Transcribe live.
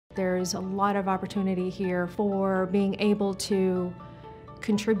There's a lot of opportunity here for being able to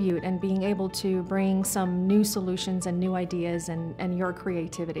contribute and being able to bring some new solutions and new ideas and your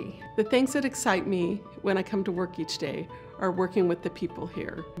creativity. The things that excite me when I come to work each day are working with the people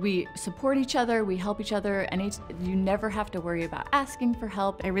here. We support each other, we help each other, and you never have to worry about asking for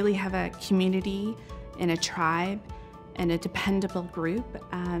help. I really have a community and a tribe and a dependable group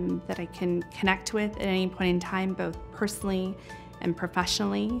that I can connect with at any point in time, both personally and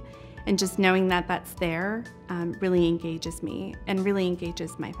professionally. And just knowing that that's there really engages me and really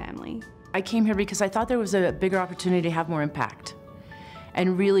engages my family. I came here because I thought there was a bigger opportunity to have more impact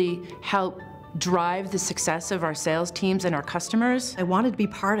and really help drive the success of our sales teams and our customers. I wanted to be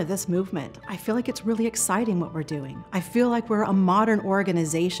part of this movement. I feel like it's really exciting what we're doing. I feel like we're a modern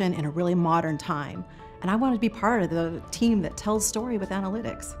organization in a really modern time. And I want to be part of the team that tells story with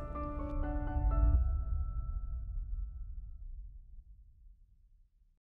analytics.